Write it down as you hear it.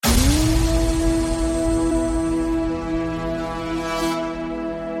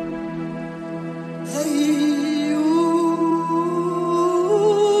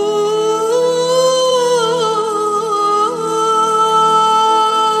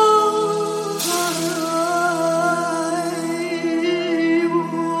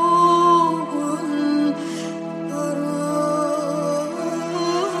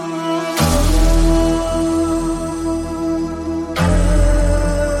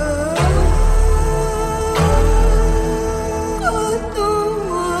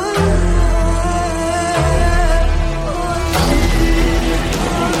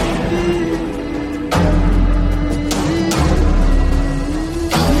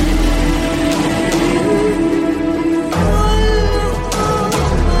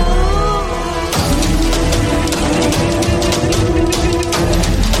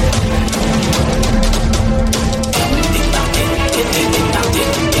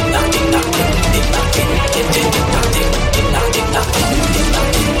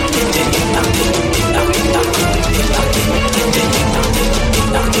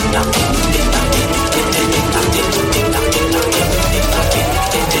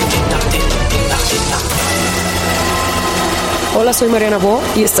Hola, soy Mariana Bo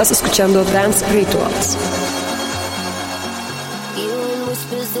y estás escuchando Dance Rituals. Hearing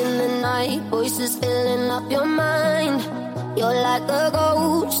whispers in the night, voices filling up your mind. You're like a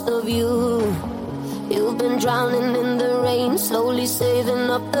ghost of you. You've been drowning in the rain, slowly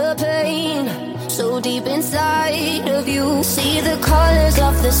saving up the pain. So deep inside of you, see the colors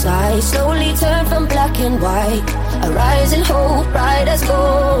of the sky slowly turn from black and white. A rising hope, bright as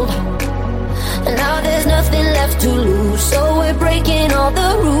gold. And now there's nothing left to lose, so we're breaking all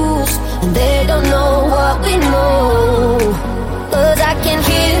the rules. And they don't know what we know. 'Cause I can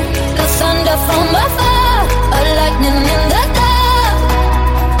hear the thunder from afar, a lightning in the dark.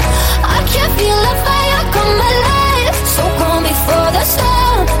 I can feel the fire come alive, so calm before the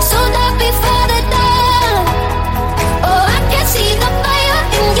storm, so dark before the dawn. Oh, I can see the fire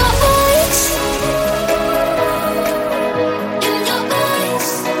in your voice, in your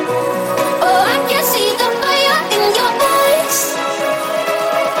voice. Oh, I can see the fire in your voice,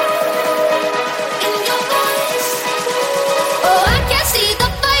 in your voice. Oh, I can see the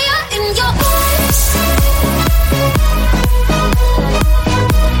fire in your voice.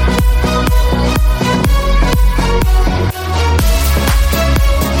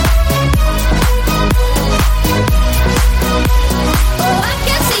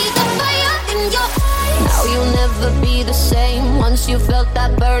 Once you felt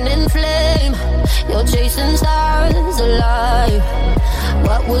that burning flame, you're chasing stars alive.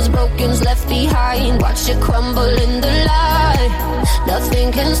 What was broken's left behind, watch it crumble in the light.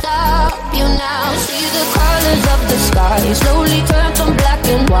 Nothing can stop you now. See the colors of the sky slowly turn from black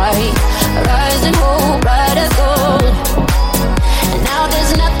and white. Rising hope, bright as gold. And now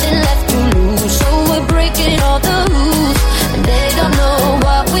there's nothing left to lose, so we're breaking all the rules. And they don't know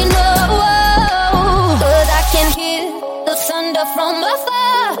what we know. But I can hear the thunder from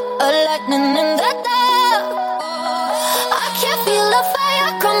afar, a lightning in the dark. I can feel the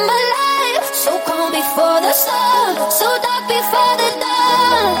fire come alive, so calm before the sun, so dark before the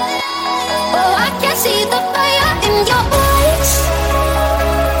dawn. Oh, I can see the fire in your voice,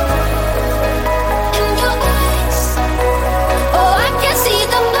 in your voice. Oh, I can see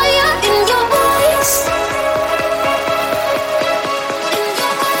the fire in your voice, in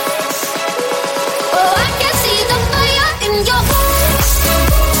your voice. Oh, I can see the fire in your voice.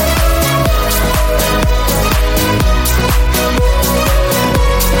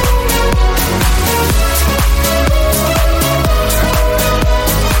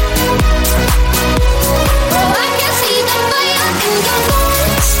 Oh, I can see the fire in your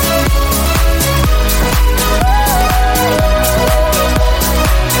voice.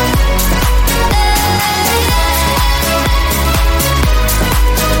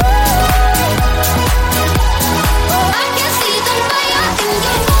 Oh, I can see the fire in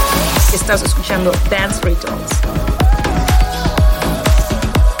your voice. Estás escuchando Dance Rituals.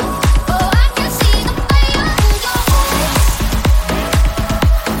 Oh, I can see the fire in your voice.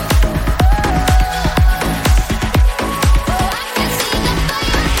 Oh, I can see the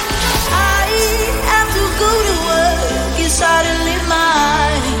fire in your voice. I have to go to work. It's suddenly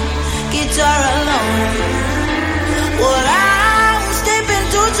mine. Guitar alone. What I'm stepping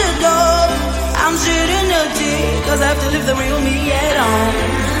to the door. I'm shooting the tea, 'cause I have to live the real me at home.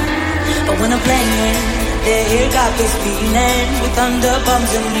 But when I'm playing, the air got this feeling. With thunder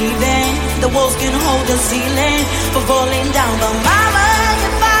bumps and leaving, the walls can hold the ceiling for falling down. But mama,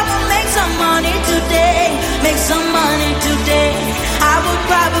 if I would make some money today, make some money today, I would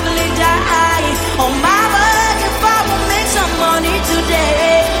probably die. Oh mama, if I would make some money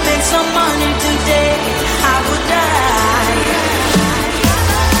today, make some money today, I would die.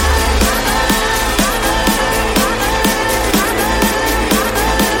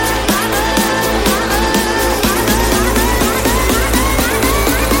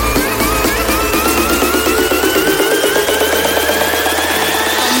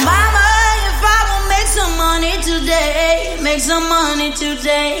 Make some money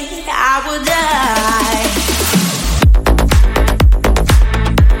today, I would die.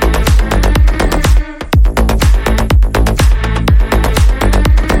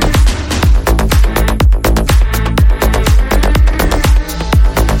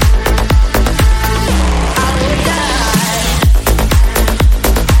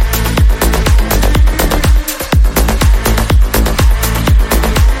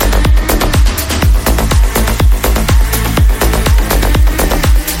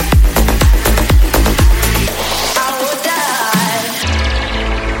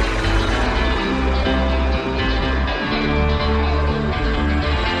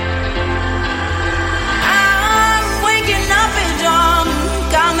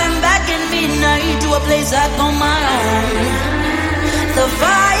 place I call my own.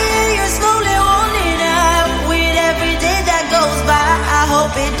 fire you're slowly holding out. With every day that goes by, I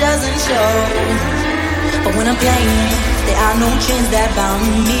hope it doesn't show. But when I'm playing, there are no chains that bound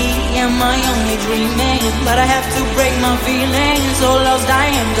me. Am I only dreaming? But I have to break my feelings. So love's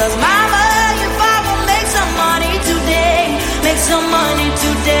dying. Cause mama, if I will make some money today, make some money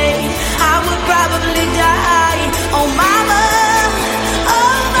today, I would probably die. Oh mama,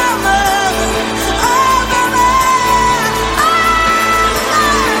 oh mama, oh mama, oh mama.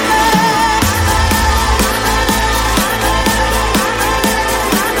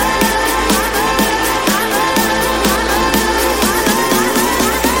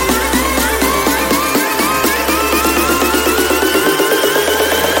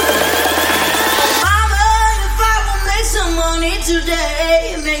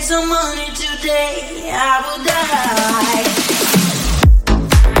 Today, make some money today, I will die.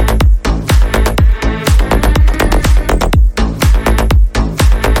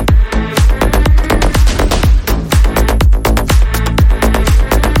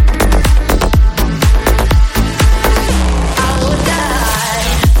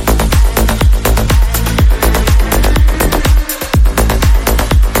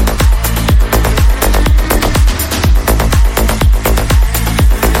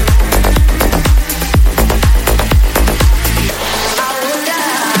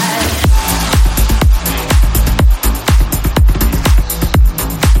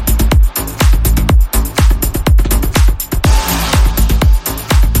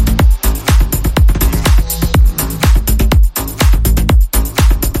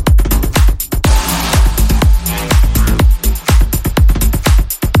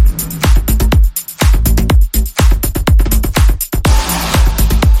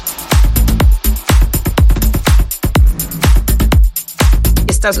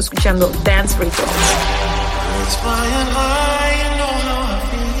 Estás escuchando Dance Rituals. It's flying high, you know how I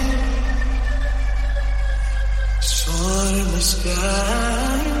feel. Sun in the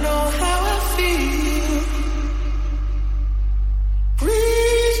sky, you know how I feel.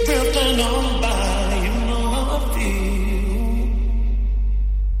 Breeze drifting on by, you know how I feel.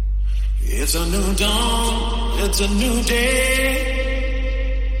 It's a new dawn, it's a new day.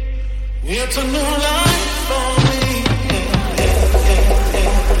 It's a new life for me.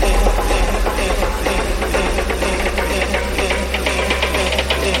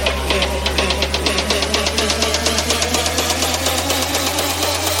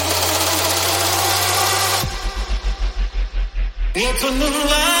 It's a new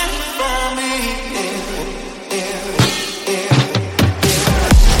life for me.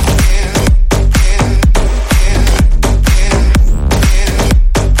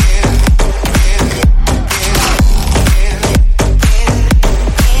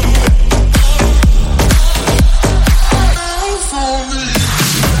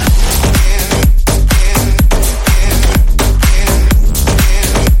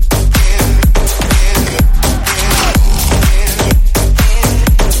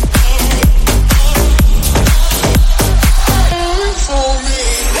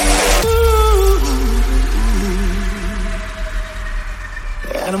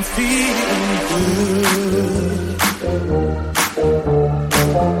 And I'm feeling good.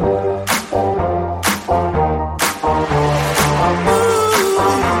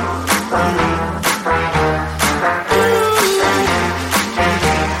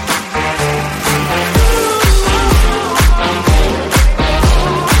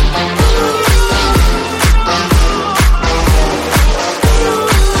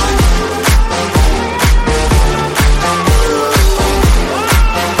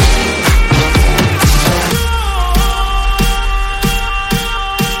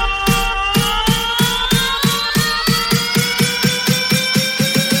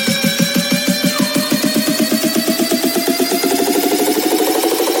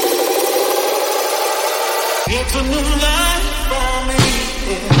 It's a new life for me.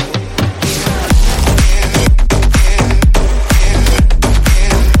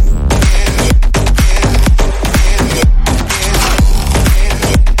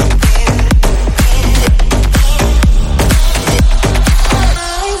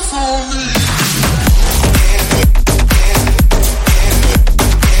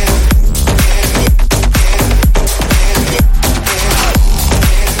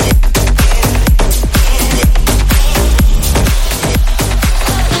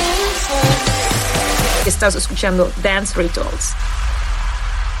 Estás escuchando Dance Rituals.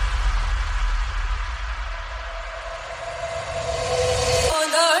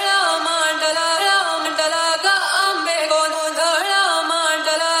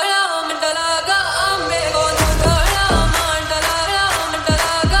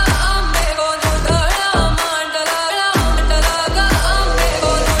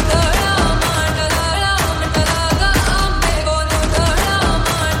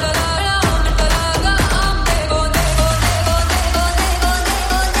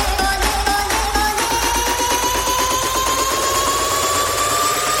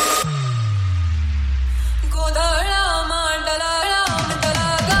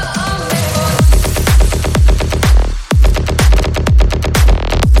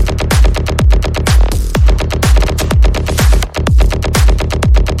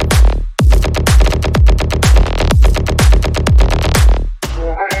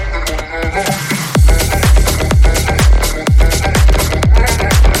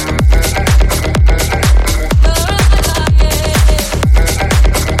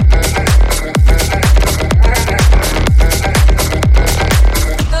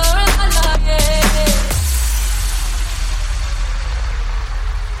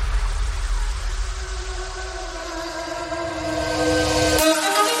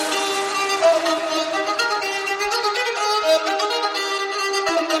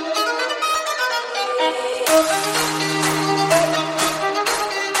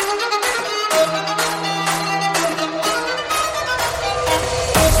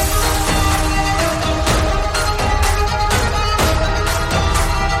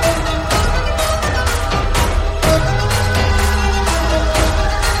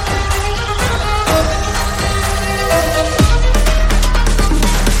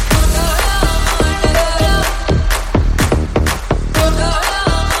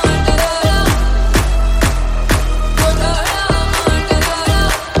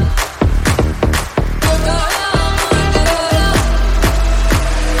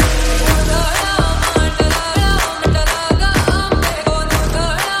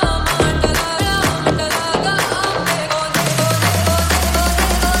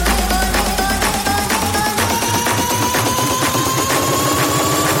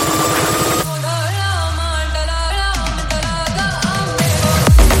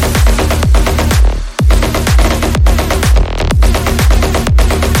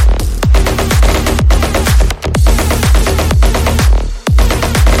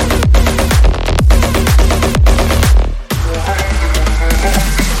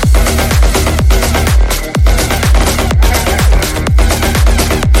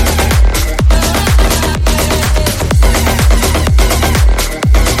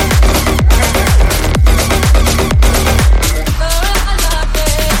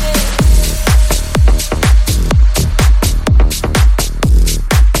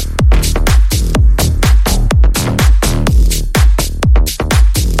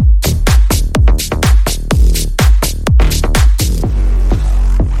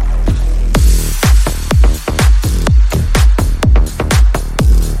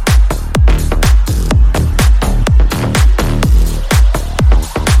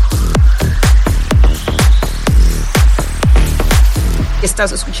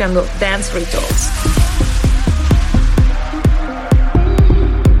 Estás escuchando Dance Rituals.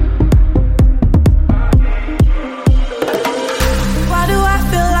 Why do I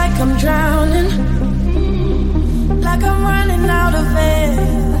feel like I'm drowning? Like I'm running out of air.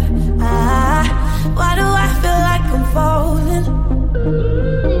 Why do I feel like I'm falling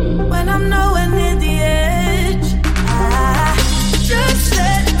when I'm nowhere near the edge? Just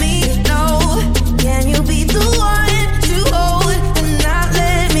let me know. Can you be the one to hold and not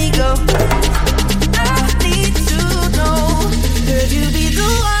let me go? I need to know. Could you be the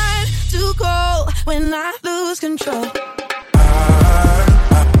one to go when I lose control?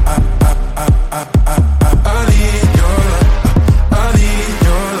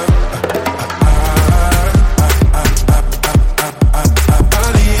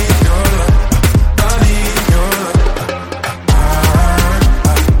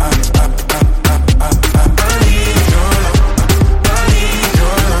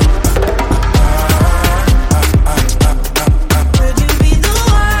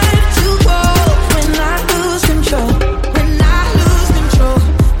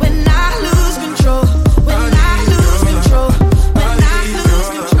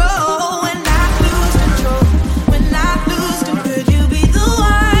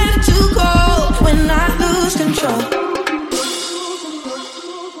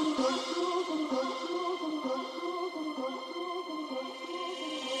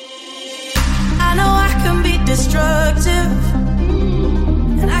 Destructive,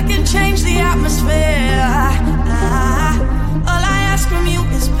 and I can change the atmosphere. All I ask from you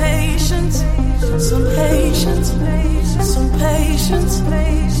is patience, some patience, some patience.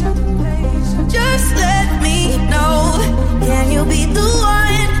 Just let me know. Can you be the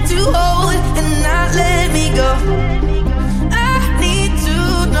one to hold and not let me go? I need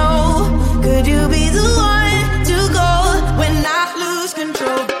to know. Could you be the one to go when I lose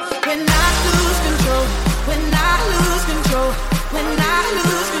control? When I lose control. When I lose control, when I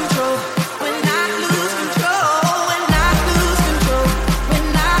lose control, when I lose control, when I lose control, when I lose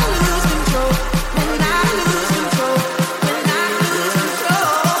control, when I lose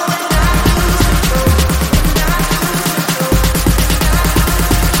control, when I lose control, when I lose control.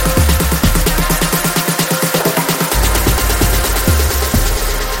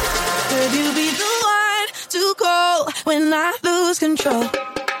 Could you be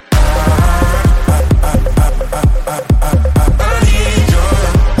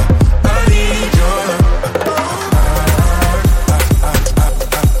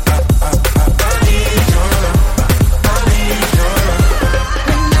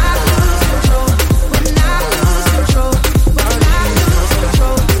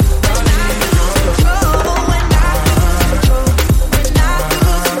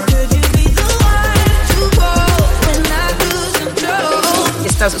the one to go when I lose control?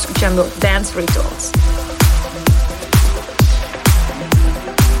 Estás escuchando Dance Rituals.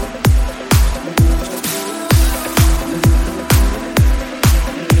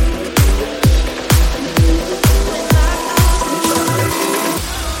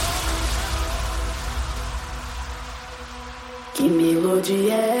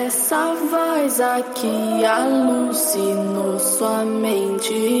 melodia é essa voz aqui alucinou sua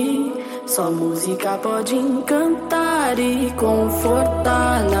mente. Só música pode encantar e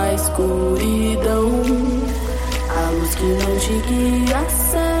confortar na escuridão. A luz que não te guia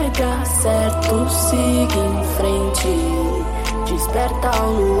cega, certo, siga em frente. Desperta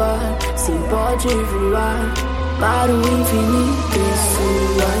ao luar, sim pode voar para o infinito e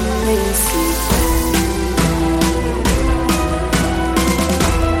sua imensidão.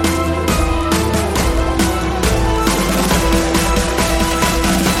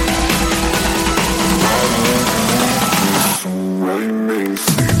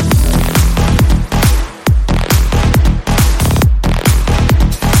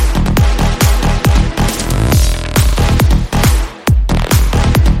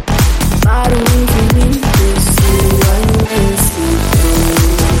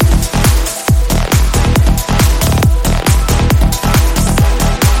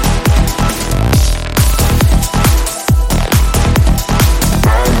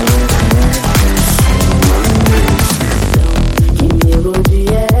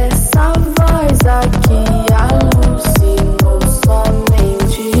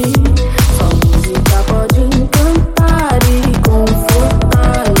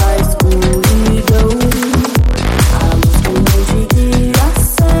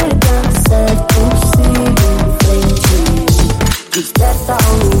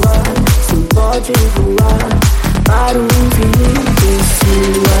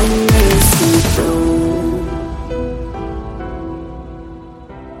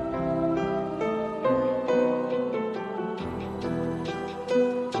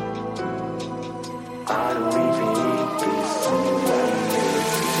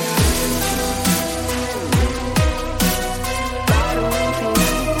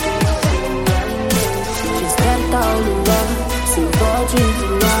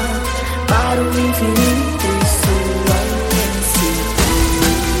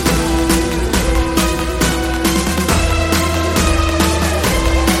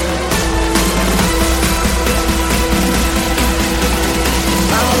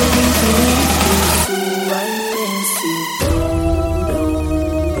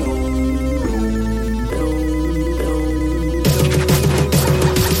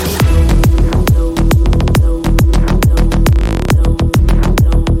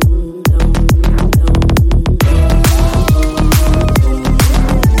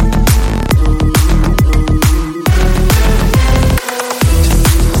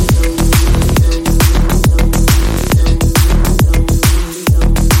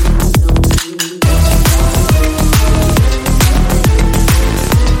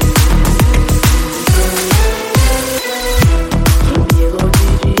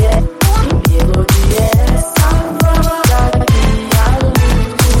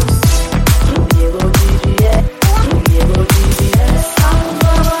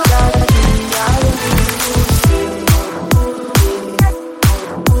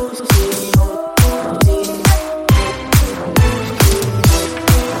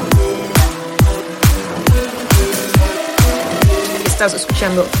 Estás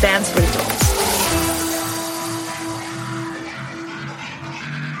escuchando Dance Rituals.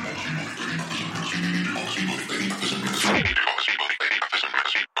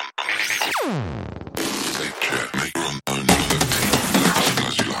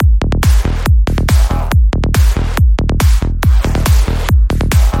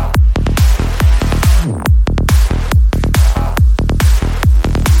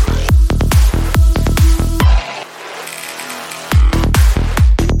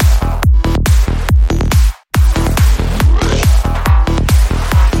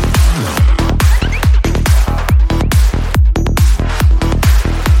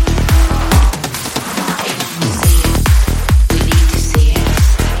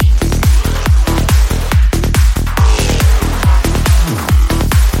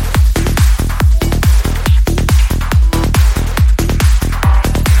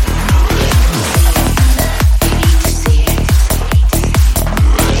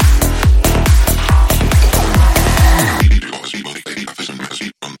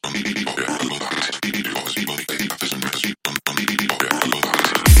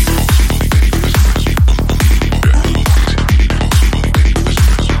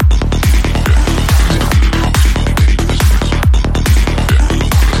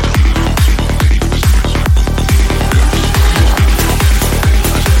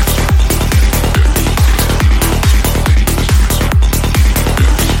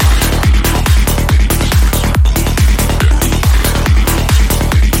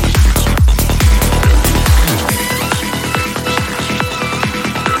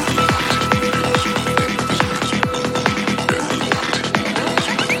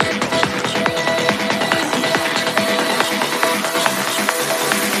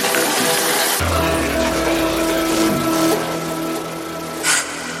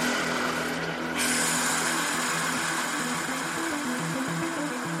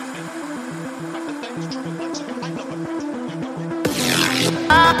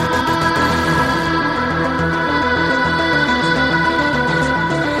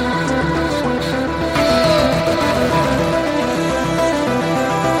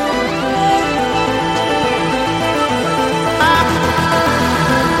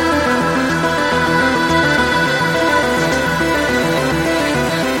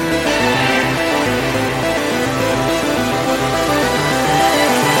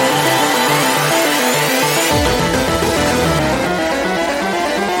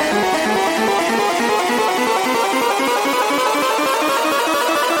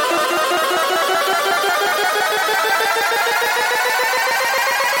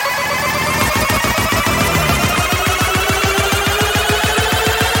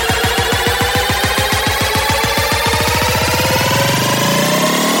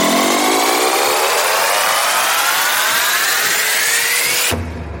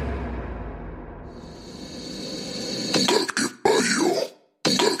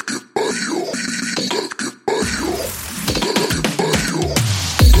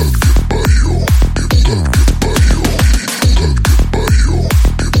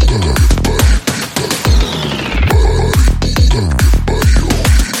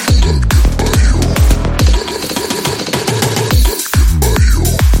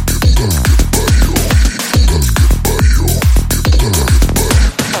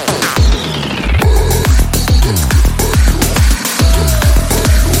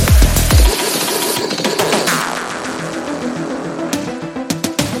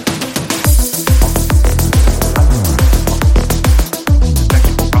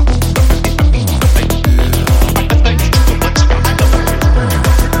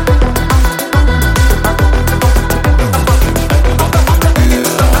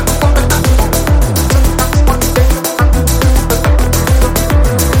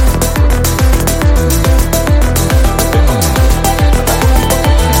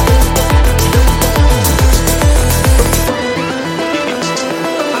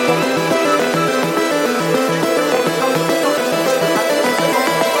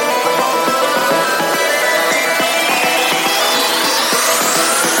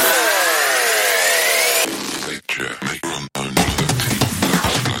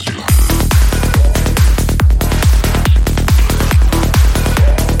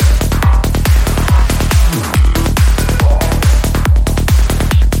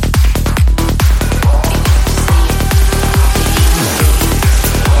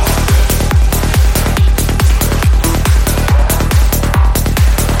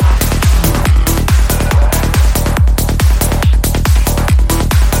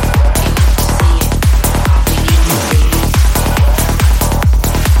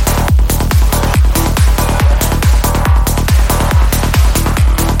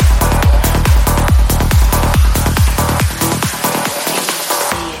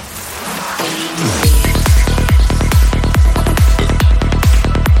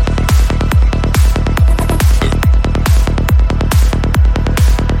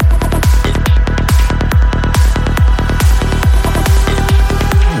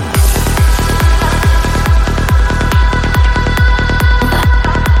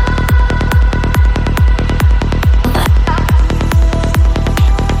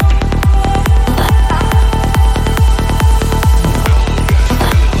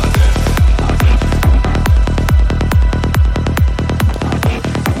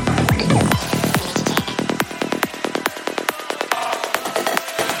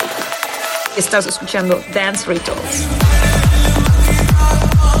 Estás escuchando Dance Rituals.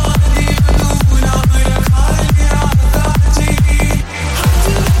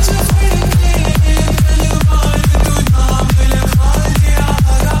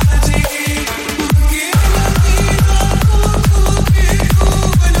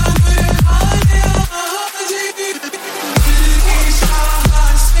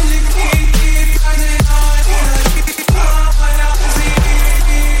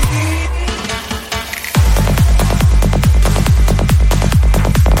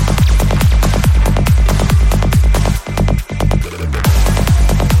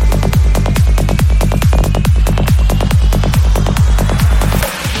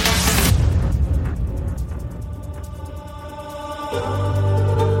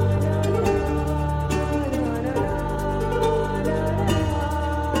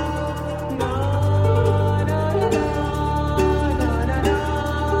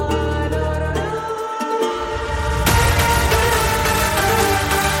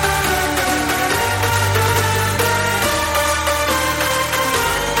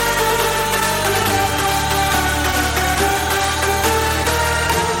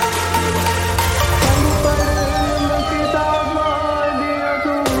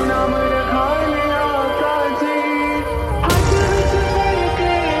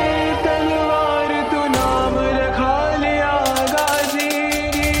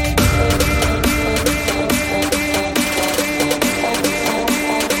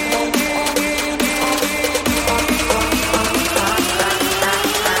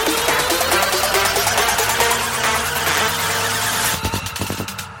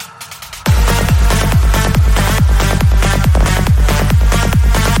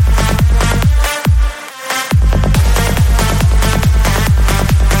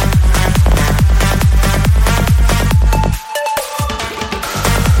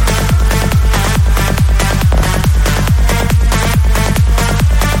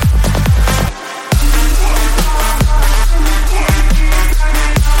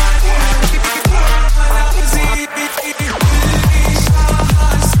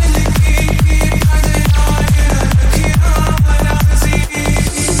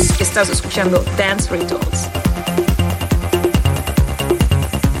 Estás escuchando Dance Rituals.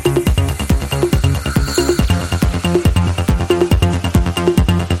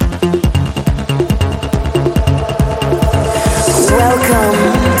 Welcome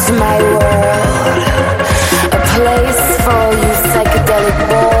to my world, a place for you psychedelic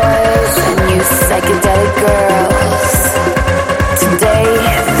boys and you psychedelic girls. Today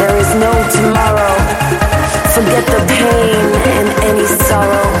there is no tomorrow. Forget the pain and any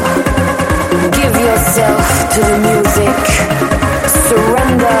sorrow. Give yourself to the music.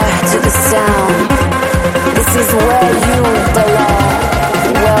 Surrender to the sound. This is where you belong.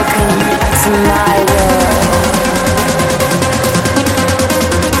 Welcome to my world.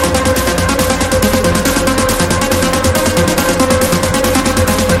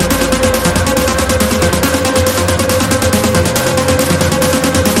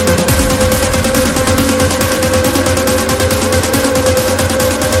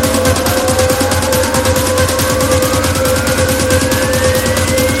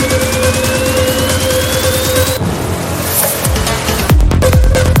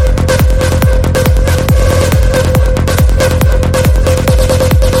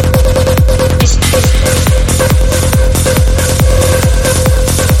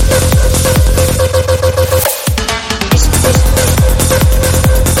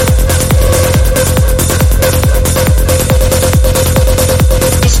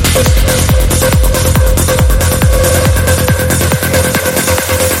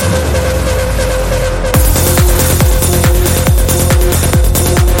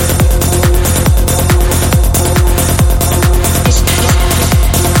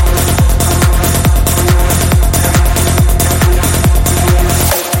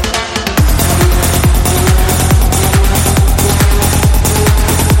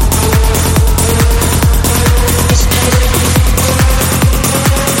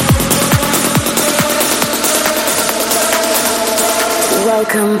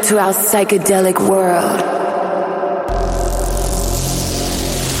 Welcome to our psychedelic world.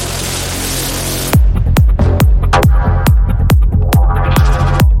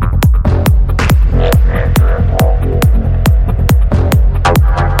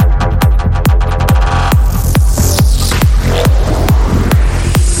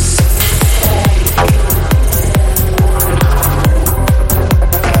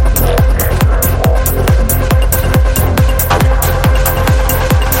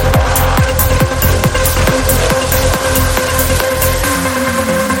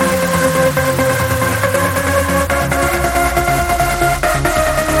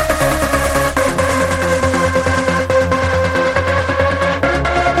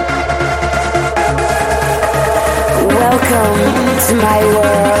 to my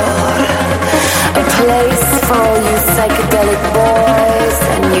world. A place for all you psychedelic boys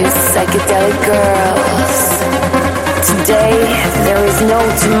and you psychedelic girls. Today, there is no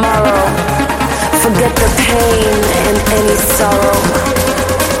tomorrow. Forget the pain and any sorrow.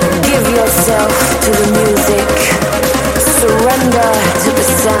 Give yourself to the music. Surrender to the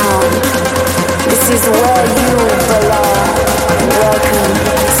sound. This is where you belong. Welcome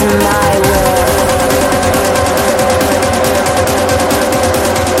to my world.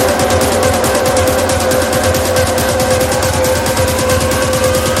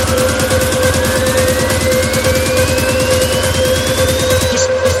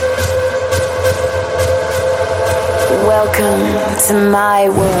 Welcome to my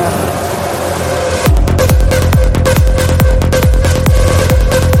world.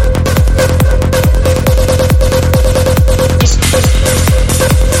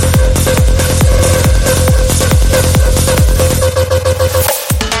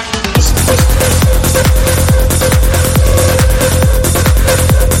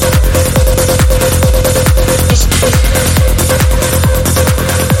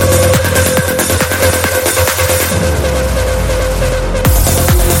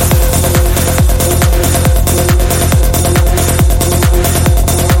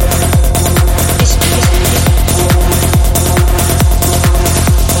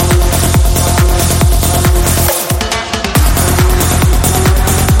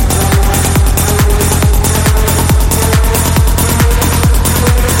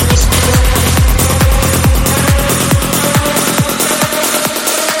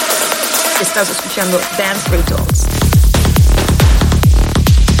 Estás escuchando Dance Rituals.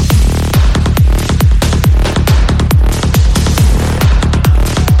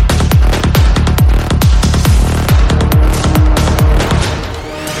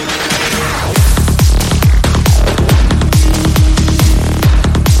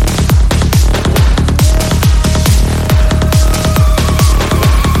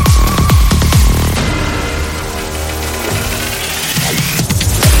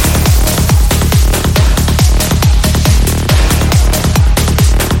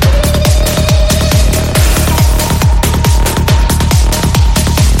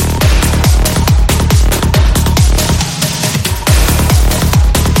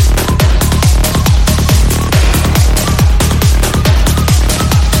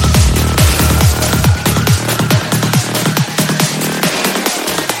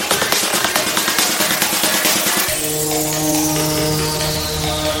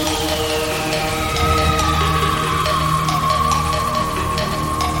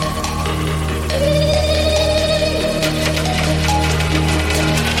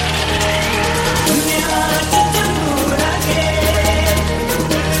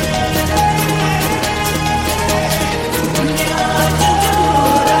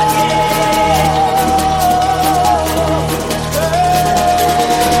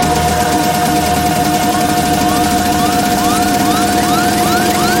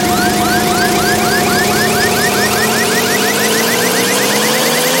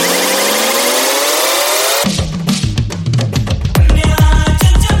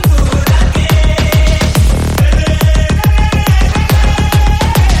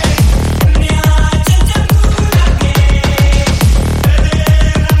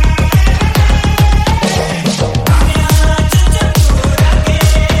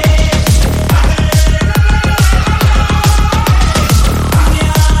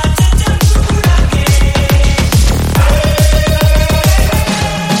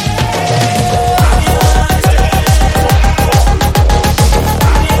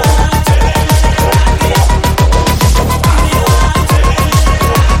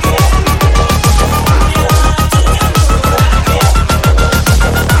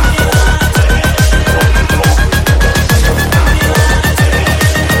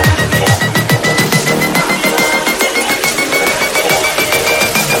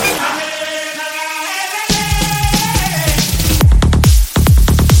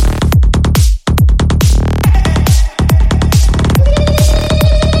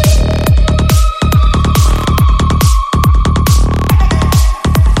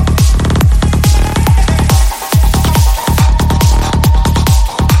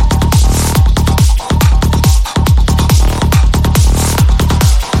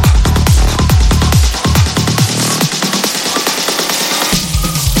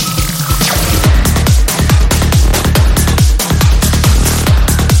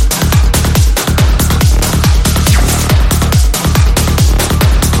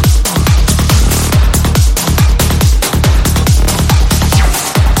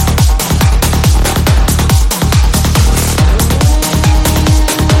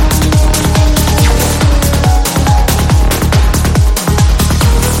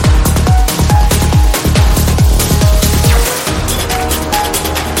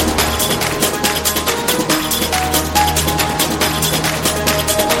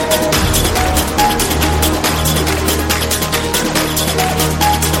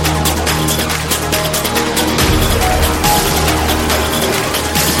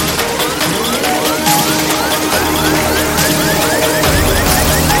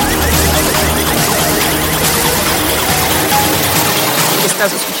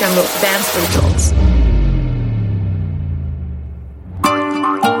 Estás escuchando Dance Rituals.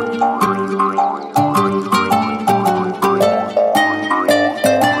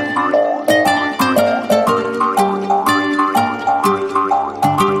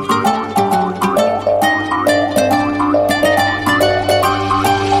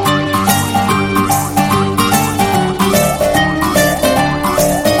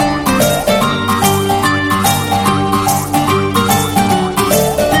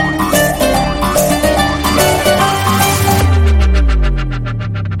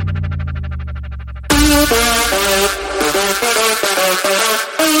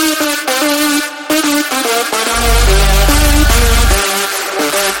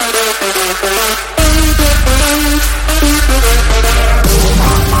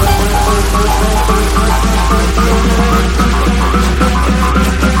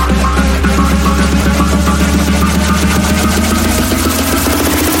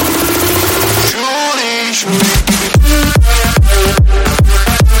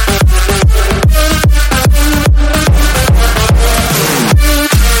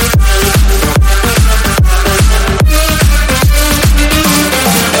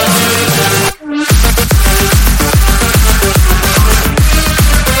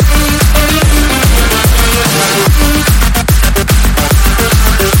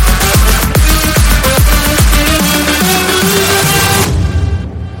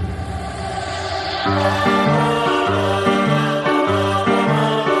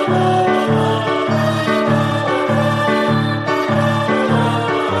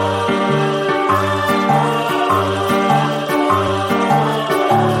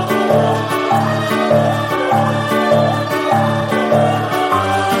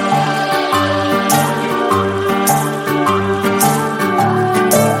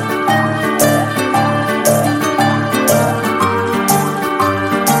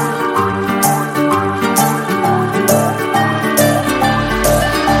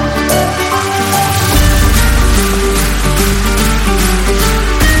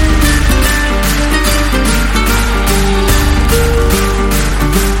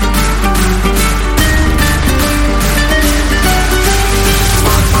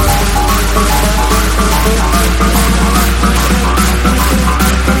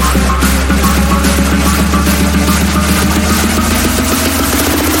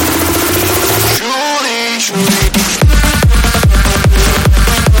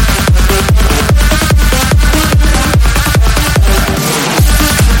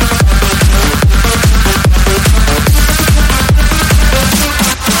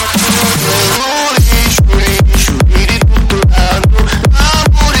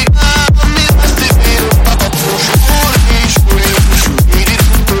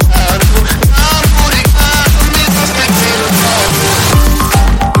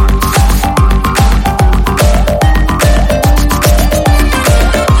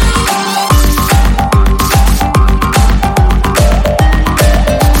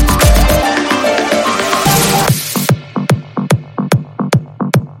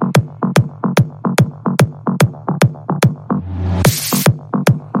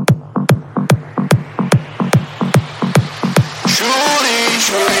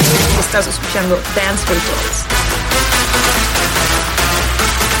 Estás escuchando Dance Rituals.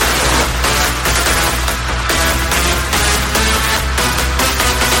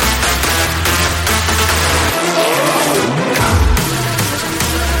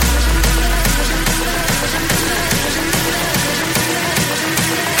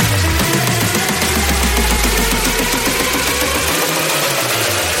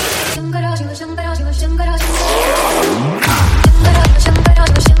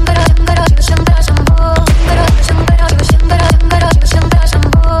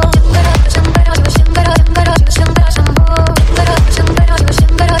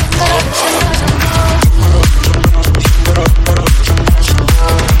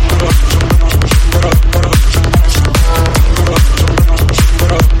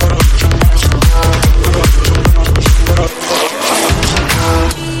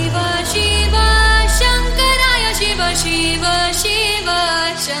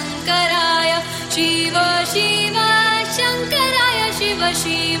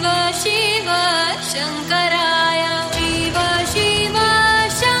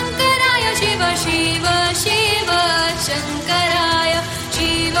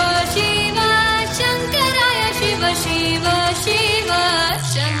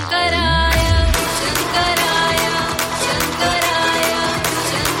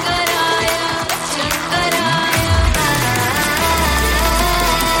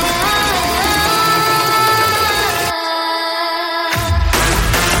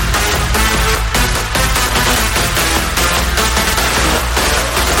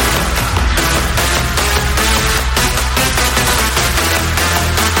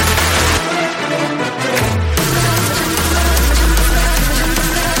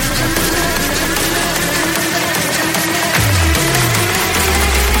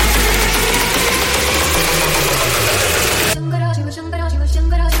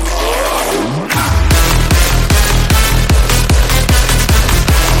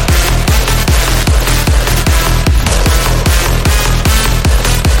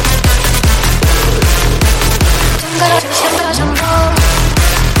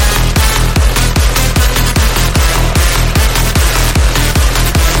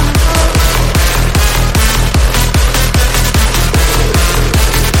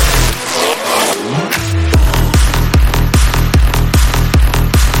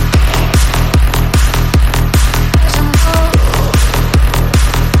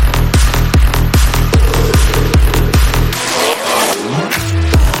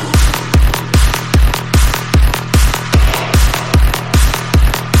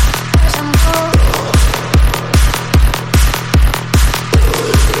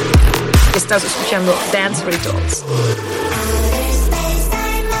 Estás escuchando Dance Rituals.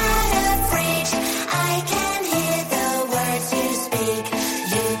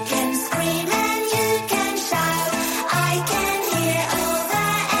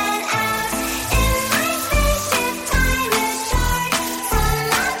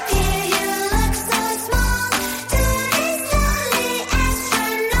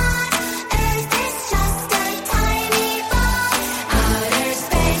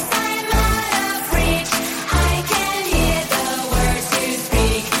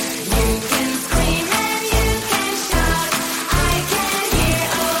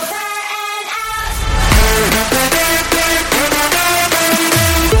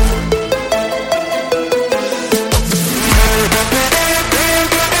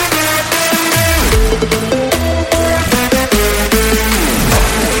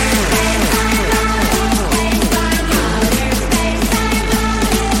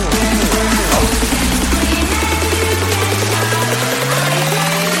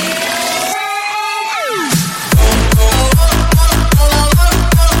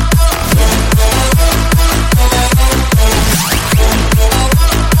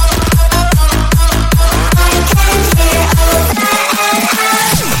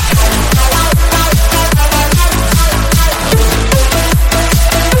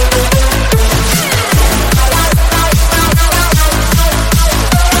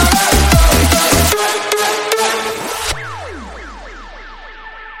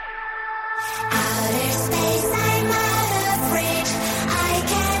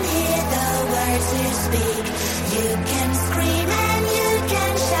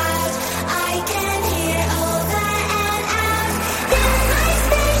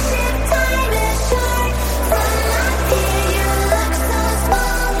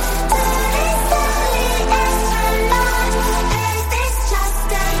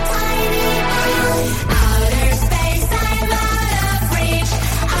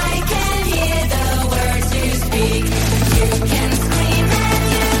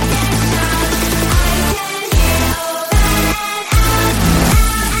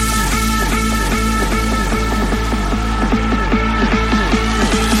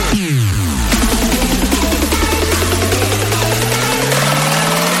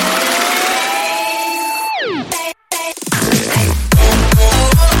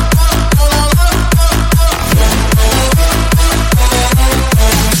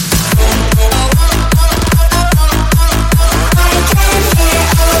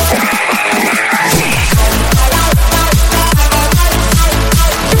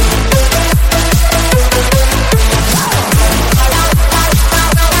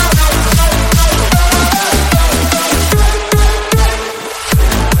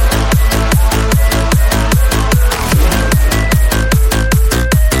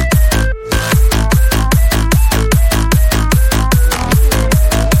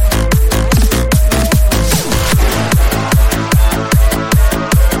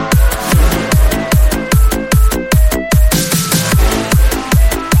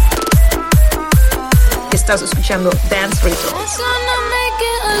 Estás escuchando Dance Rituals.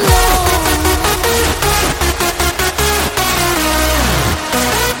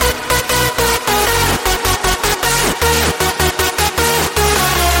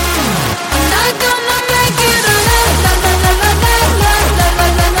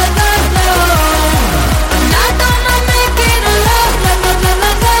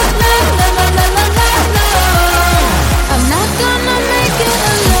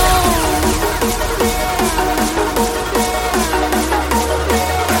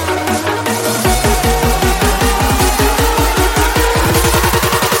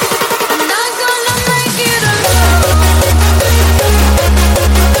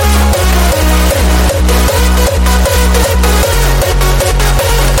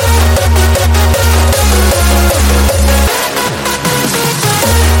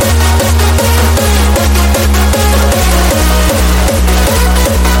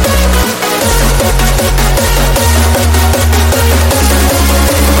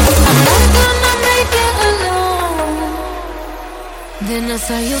 Then I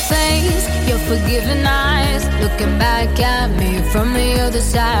saw your face, your forgiving eyes, looking back at me from the other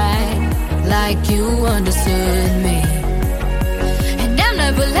side, like you understood me. And I'm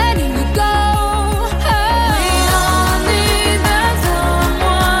never letting you go. We all need that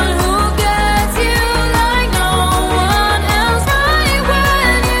someone who gets you like no one else, right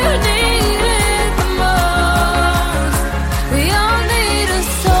when you need it the most. We all need a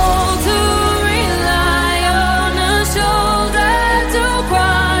soul to rely on, a shoulder to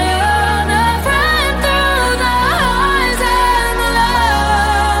cry on, a friend through the highs and the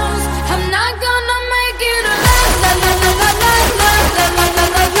lows. I'm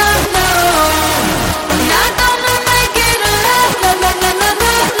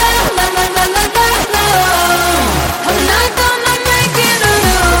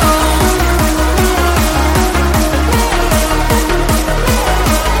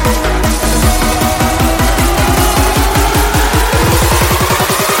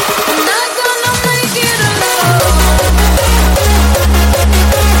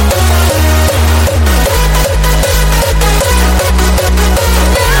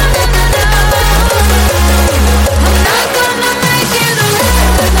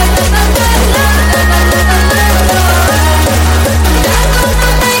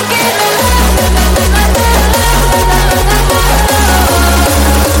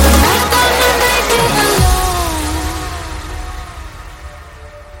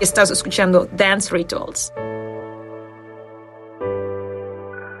Estás escuchando Dance Rituals.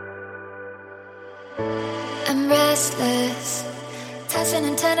 I'm restless, tossing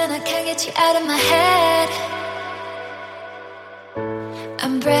and turning, I can't get you out of my head.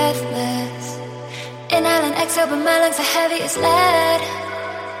 I'm breathless, inhaling, exhale, but my lungs are heavy as lead.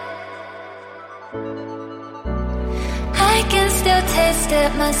 I can still taste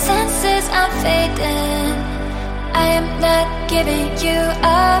it, my senses are fading. I am not giving you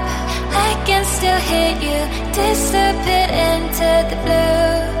up. I can still hear you disappear into the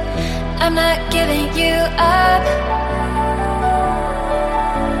blue. I'm not giving you up.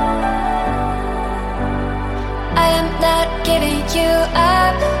 I am not giving you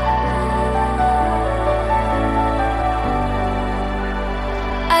up.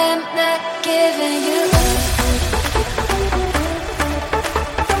 I am not giving you up.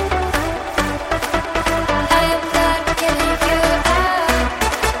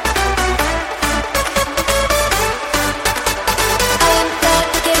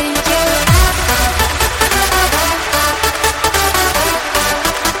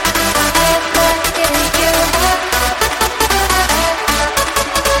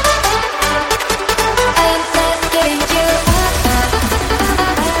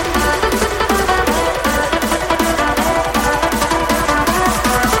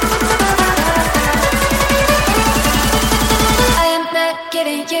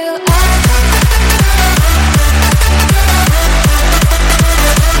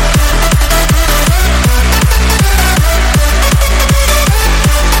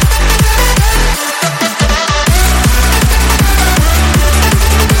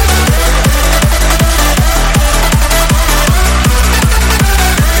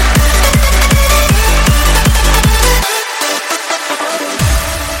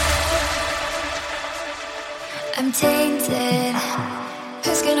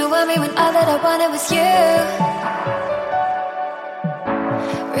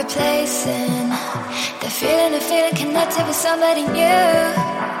 Somebody new.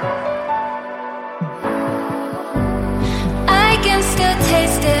 I can still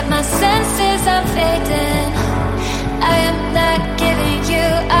taste it, my senses are fading. I am not giving